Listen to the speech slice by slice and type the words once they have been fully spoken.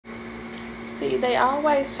See, they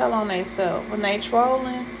always tell on themselves when they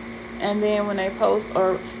trolling, and then when they post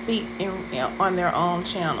or speak on their own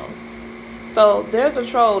channels. So there's a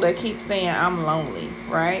troll that keeps saying I'm lonely,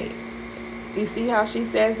 right? You see how she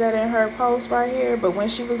says that in her post right here? But when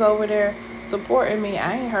she was over there supporting me,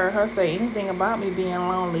 I ain't heard her say anything about me being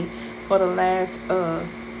lonely for the last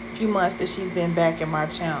few months that she's been back in my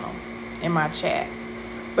channel, in my chat.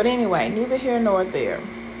 But anyway, neither here nor there.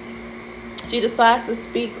 She decides to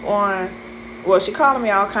speak on, well, she calling me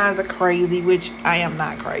all kinds of crazy, which I am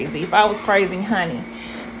not crazy. If I was crazy, hunty,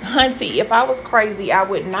 if I was crazy, I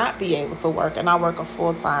would not be able to work, and I work a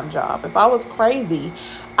full-time job. If I was crazy,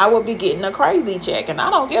 I would be getting a crazy check, and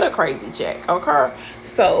I don't get a crazy check, okay?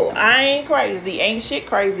 So I ain't crazy. Ain't shit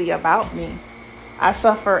crazy about me. I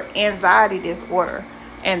suffer anxiety disorder,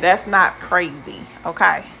 and that's not crazy,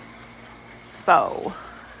 okay? So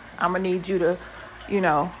I'm gonna need you to,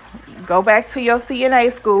 go back to your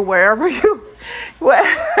CNA school, wherever you went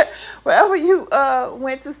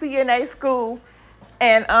to CNA school,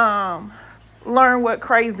 and learn what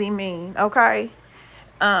crazy mean, okay?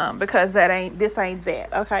 Because this ain't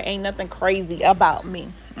that, okay? Ain't nothing crazy about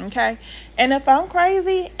me, okay? And if I'm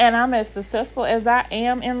crazy and I'm as successful as I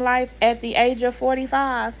am in life at the age of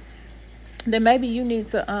 45, then maybe you need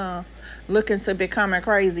to look into becoming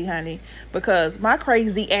crazy, honey, because my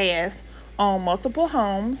crazy ass own multiple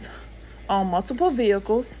homes, on multiple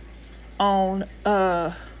vehicles, on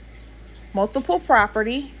multiple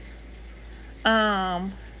property.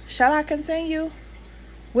 Shall I continue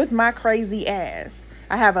with my crazy ass?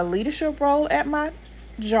 I have a leadership role at my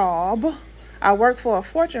job. I work for a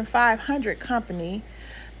Fortune 500 company.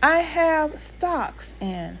 I have stocks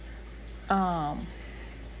and all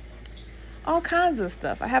kinds of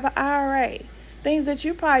stuff. I have an IRA, things that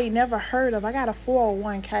you probably never heard of. I got a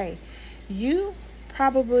 401k. You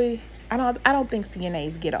probably, I don't think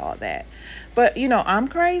CNAs get all that, but I'm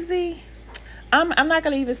crazy. I'm not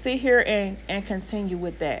going to even sit here and continue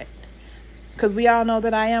with that, because we all know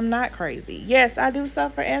that I am not crazy. Yes, I do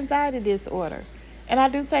suffer anxiety disorder, and I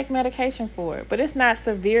do take medication for it, but it's not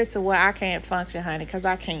severe to where I can't function, honey, because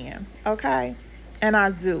I can, okay? And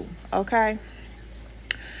I do, okay?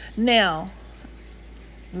 Now,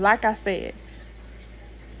 like I said,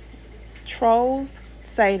 trolls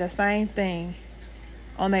say the same thing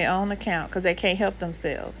on their own account because they can't help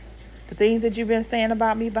themselves. The things that you've been saying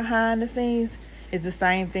about me behind the scenes is the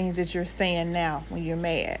same things that you're saying now when you're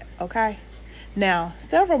mad, okay? Now,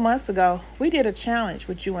 several months ago, we did a challenge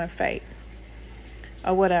with you and Faith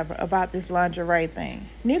or whatever about this lingerie thing.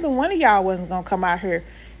 Neither one of y'all wasn't going to come out here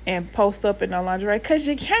and post up in no lingerie because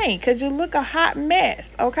you can't, because you look a hot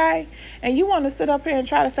mess, okay? And you want to sit up here and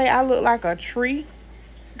try to say I look like a tree?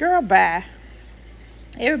 Girl, bye.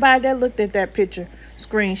 Everybody that looked at that picture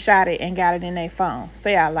screenshot it and got it in their phone.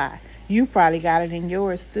 Say I lie. You probably got it in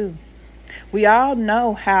yours too. We all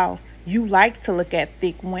know how you like to look at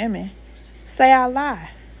thick women. Say I lie.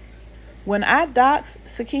 When I doxed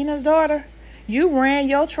Sakina's daughter, you ran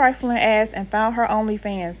your trifling ass and found her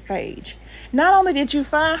OnlyFans page. Not only did you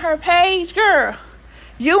find her page, girl,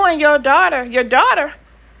 you and your daughter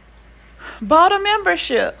bought a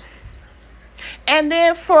membership. And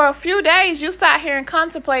then for a few days, you sat here and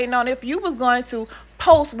contemplating on if you was going to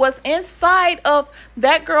post what's inside of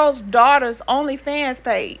that girl's daughter's OnlyFans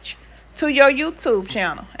page to your YouTube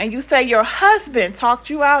channel. And you say your husband talked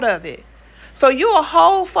you out of it. So you a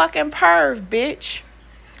whole fucking perv, bitch.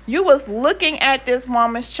 You was looking at this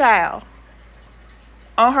woman's child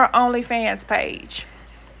on her OnlyFans page.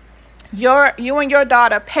 You and your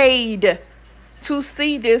daughter paid to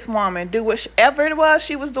see this woman do whatever it was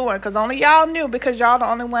she was doing, because only y'all knew, because y'all the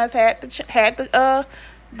only ones had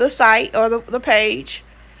the site or the page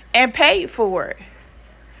and paid for it.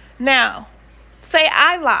 Now, say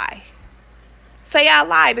I lie. Say I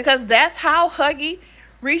lie, because that's how Huggy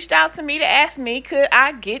reached out to me to ask me, could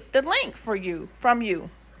I get the link from you?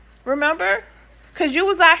 Remember? Because you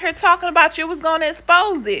was out here talking about you was going to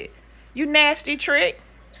expose it. You nasty trick.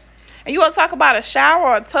 And you want to talk about a shower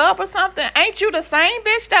or a tub or something? Ain't you the same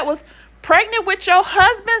bitch that was pregnant with your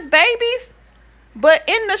husband's babies, but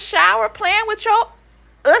in the shower playing with your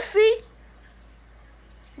ussy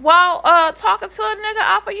while talking to a nigga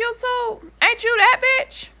off of YouTube? Ain't you that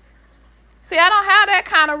bitch? See, I don't have that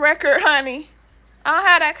kind of record, honey. I don't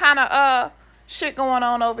have that kind of shit going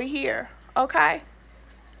on over here, okay?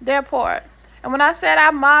 That part. And when I said I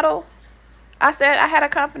model, I said I had a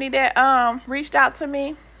company that reached out to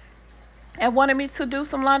me and wanted me to do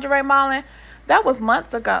some lingerie modeling. That was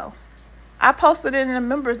months ago. I posted it in the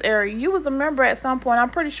members area. You was a member at some point. I'm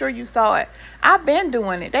pretty sure you saw it. I've been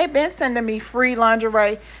doing it. They've been sending me free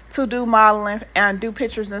lingerie to do modeling and do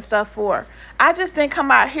pictures and stuff for. I just didn't come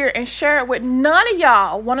out here and share it with none of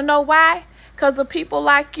y'all. Want to know why? Because of people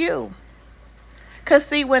like you. Because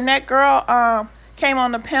see, when that girl came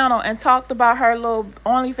on the panel and talked about her little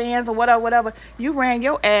OnlyFans or whatever, you ran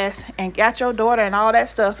your ass and got your daughter and all that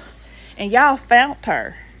stuff. And y'all found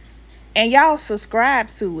her. And y'all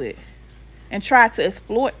subscribed to it. And try to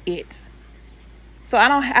exploit it. So I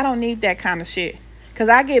don't need that kind of shit. Because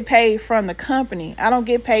I get paid from the company. I don't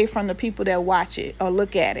get paid from the people that watch it or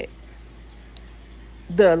look at it.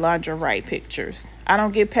 The lingerie pictures. I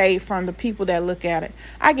don't get paid from the people that look at it.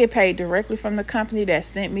 I get paid directly from the company that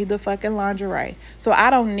sent me the fucking lingerie. So I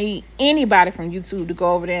don't need anybody from YouTube to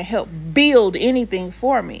go over there and help build anything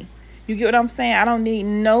for me. You get what I'm saying? I don't need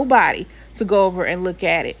nobody to go over and look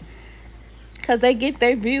at it. Because they get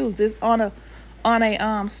their views. It's on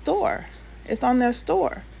a store. It's on their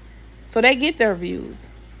store. So they get their views.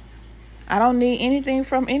 I don't need anything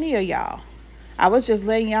from any of y'all. I was just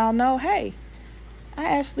letting y'all know, hey,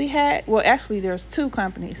 I actually had, well, actually there's two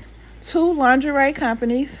companies. Two lingerie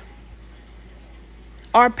companies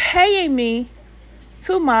are paying me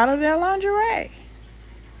to model their lingerie.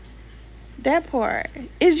 That part.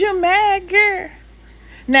 Is you mad, girl?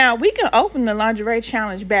 Now, we can open the lingerie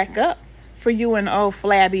challenge back up for you and old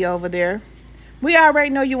Flabby over there. We already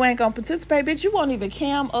know you ain't gonna participate, bitch. You won't even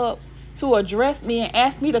cam up to address me and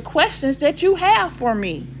ask me the questions that you have for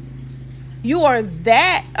me. You are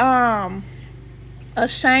that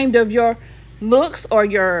ashamed of your looks or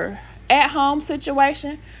your at-home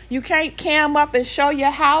situation. You can't cam up and show your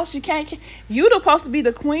house. You supposed to be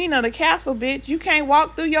the queen of the castle, bitch. You can't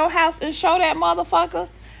walk through your house and show that motherfucker.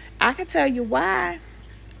 I can tell you why.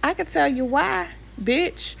 I can tell you why,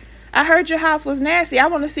 bitch. I heard your house was nasty. I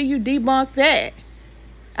want to see you debunk that.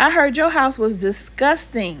 I heard your house was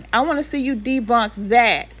disgusting. I want to see you debunk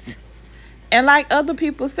that. And like other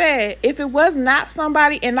people said, if it was not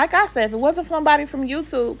somebody, and like I said, if it wasn't somebody from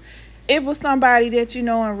YouTube, it was somebody that you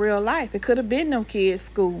know in real life. It could have been them kids'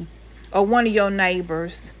 school or one of your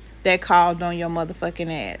neighbors that called on your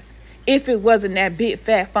motherfucking ass. If it wasn't that big,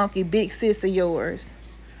 fat, funky, big sis of yours.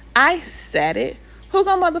 I said it. Who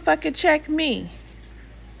gonna motherfucking check me?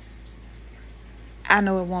 I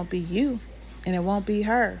know it won't be you, and it won't be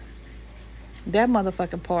her. That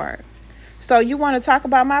motherfucking part. So you want to talk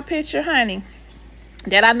about my picture, honey,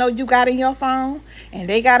 that I know you got in your phone, and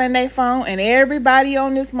they got in their phone, and everybody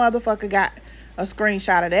on this motherfucker got a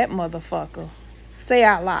screenshot of that motherfucker. Say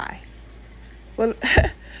I lie. Well,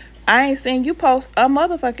 I ain't seen you post a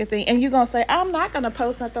motherfucking thing, and you gonna say, I'm not gonna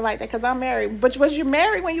post nothing like that because I'm married. But was you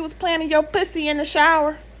married when you was planning your pussy in the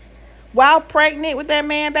shower? While pregnant with that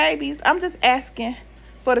man babies? I'm just asking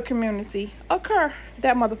for the community. Occur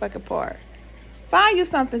that motherfucking part. Find you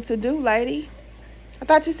something to do, lady. I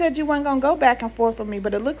thought you said you weren't going to go back and forth with me,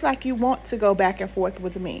 but it looks like you want to go back and forth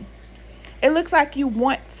with me. It looks like you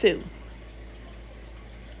want to.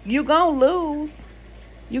 You going to lose.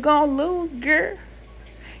 You going to lose, girl.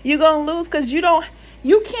 You going to lose because you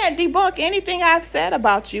can't debunk anything I've said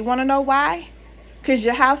about you. Want to know why? Because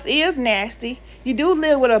your house is nasty. You do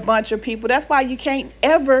live with a bunch of people. That's why you can't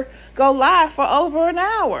ever go live for over an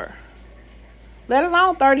hour. Let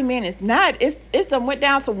alone 30 minutes. Now it's done went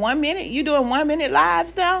down to 1 minute. You doing 1 minute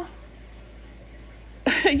lives now?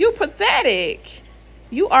 You pathetic.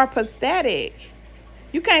 You are pathetic.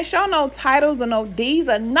 You can't show no titles or no D's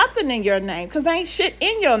or nothing in your name because ain't shit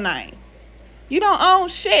in your name. You don't own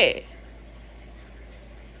shit.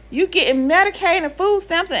 You getting Medicaid and food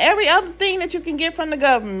stamps and every other thing that you can get from the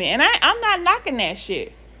government. And I'm not knocking that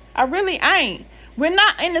shit. I really ain't. We're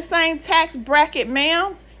not in the same tax bracket,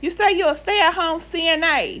 ma'am. You say you're a stay-at-home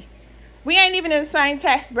CNA. We ain't even in the same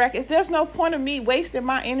tax brackets. There's no point of me wasting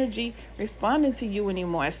my energy responding to you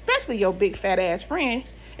anymore, especially your big fat ass friend.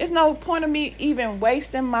 There's no point of me even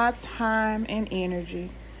wasting my time and energy.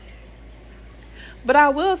 But I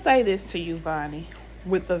will say this to you, Vonnie,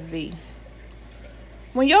 with a V.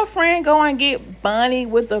 When your friend go and get Bunny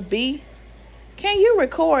with a B, can you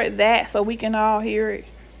record that so we can all hear it?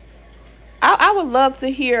 I would love to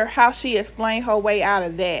hear how she explained her way out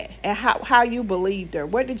of that and how you believed her.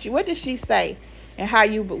 What did she say? And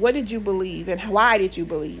what did you believe and why did you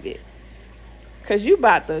believe it? Because you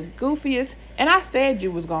about the goofiest. And I said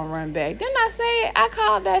you was going to run back. Didn't I say it? I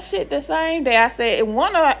called that shit the same day. I said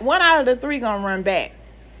one out of the three going to run back.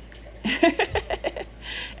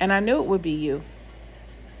 And I knew it would be you.